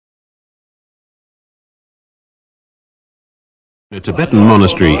In a Tibetan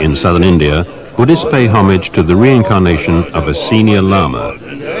monastery in southern India, Buddhists pay homage to the reincarnation of a senior lama.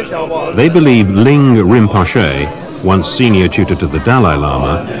 They believe Ling Rinpoche, once senior tutor to the Dalai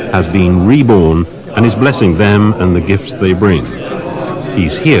Lama, has been reborn and is blessing them and the gifts they bring.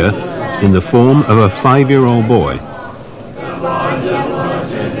 He's here in the form of a 5-year-old boy.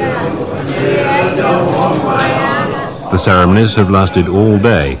 The ceremonies have lasted all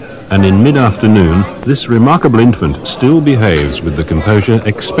day, and in mid-afternoon, this remarkable infant still behaves with the composure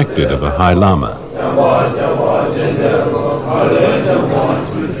expected of a High Lama.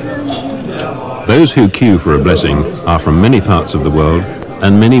 Those who queue for a blessing are from many parts of the world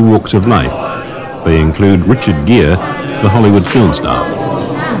and many walks of life. They include Richard Gere, the Hollywood film star.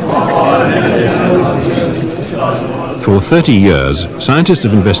 For 30 years, scientists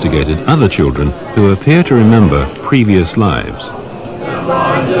have investigated other children who appear to remember previous lives.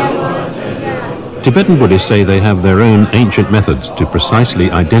 Tibetan Buddhists say they have their own ancient methods to precisely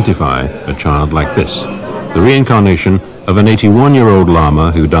identify a child like this, the reincarnation of an 81-year-old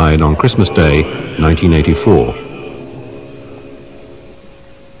Lama who died on Christmas Day, 1984.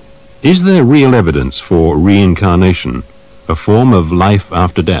 Is there real evidence for reincarnation, a form of life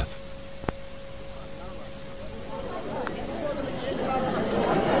after death?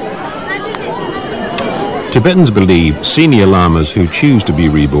 Tibetans believe senior lamas who choose to be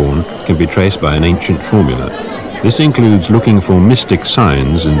reborn can be traced by an ancient formula. This includes looking for mystic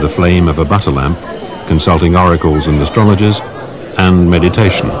signs in the flame of a butter lamp, consulting oracles and astrologers, and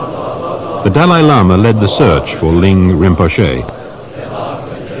meditation. The Dalai Lama led the search for Ling Rinpoche.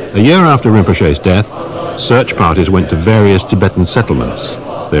 A year after Rinpoche's death, search parties went to various Tibetan settlements.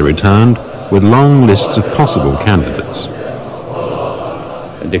 They returned with long lists of possible candidates.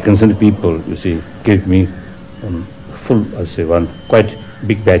 The concerned people, you see, gave me full, I say, one quite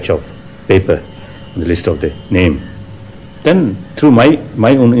big batch of paper, the list of the name. Then, through my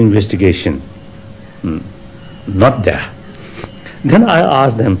own investigation, not there. Then I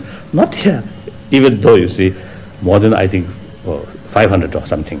asked them, not here, even though, you see, more than, I think, 500 or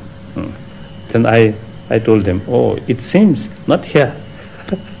something. Then I told them, oh, it seems not here.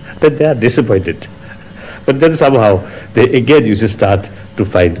 That they are disappointed. But then somehow, they again, you see, start to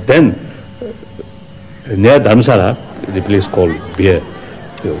find. Then, near Dharamsala, the place called Beer,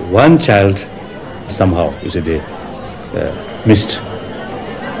 one child somehow, you see, they missed.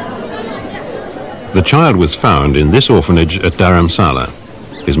 The child was found in this orphanage at Dharamsala.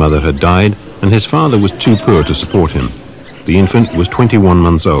 His mother had died, and his father was too poor to support him. The infant was 21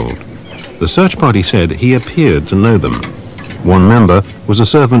 months old. The search party said he appeared to know them. One member was a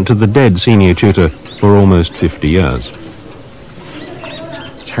servant to the dead senior tutor for almost 50 years.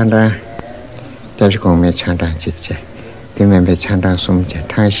 Chanda, there's going to be Chanda. The member Chanda Sumja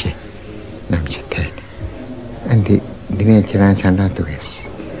Tashi, Namchitel. And the Dinachana Chanda to us.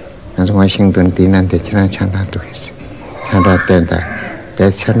 And Washington Dinan the Chanda to us. Chanda Tenda,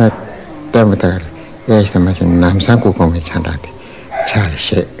 that Chanda Tamatar, yes, the machine Namsanku Chanda. Charlie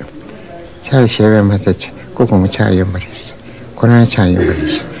Shea. Charlie Shea message, Kukum Chayumaris. Koran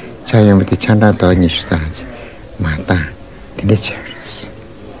Chayumaris. Chayum with the Chanda Donish Starch. Mata, the nature.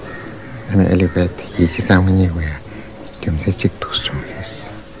 And elevate his anywhere. The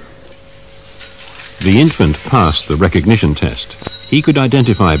infant passed the recognition test. He could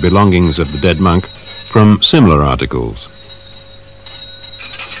identify belongings of the dead monk from similar articles.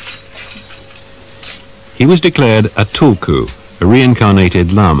 He was declared a tulku, a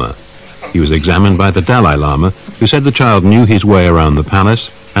reincarnated Lama. He was examined by the Dalai Lama, who said the child knew his way around the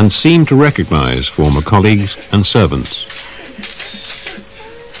palace and seemed to recognize former colleagues and servants.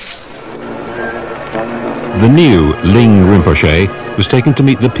 The new Ling Rinpoche was taken to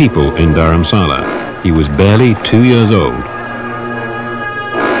meet the people in Dharamsala. He was barely 2 years old.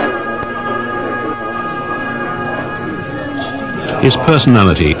 His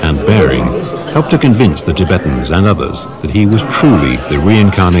personality and bearing helped to convince the Tibetans and others that he was truly the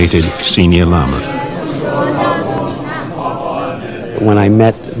reincarnated senior Lama. When I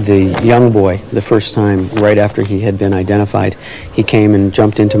met the young boy the first time, right after he had been identified, he came and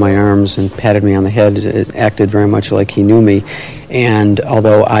jumped into my arms and patted me on the head. It acted very much like he knew me. And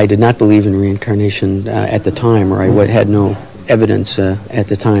although I did not believe in reincarnation at the time, or I had no evidence at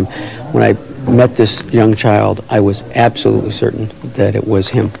the time, when I met this young child, I was absolutely certain that it was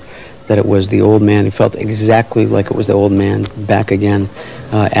him, that it was the old man. It felt exactly like it was the old man back again,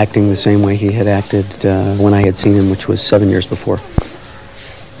 acting the same way he had acted when I had seen him, which was 7 years before.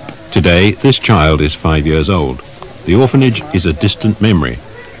 Today, this child is 5 years old. The orphanage is a distant memory.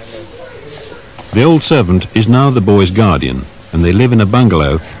 The old servant is now the boy's guardian, and they live in a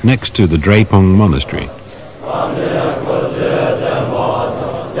bungalow next to the Drepung monastery.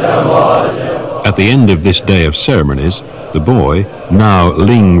 At the end of this day of ceremonies, the boy, now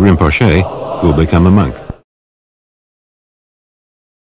Ling Rinpoche, will become a monk.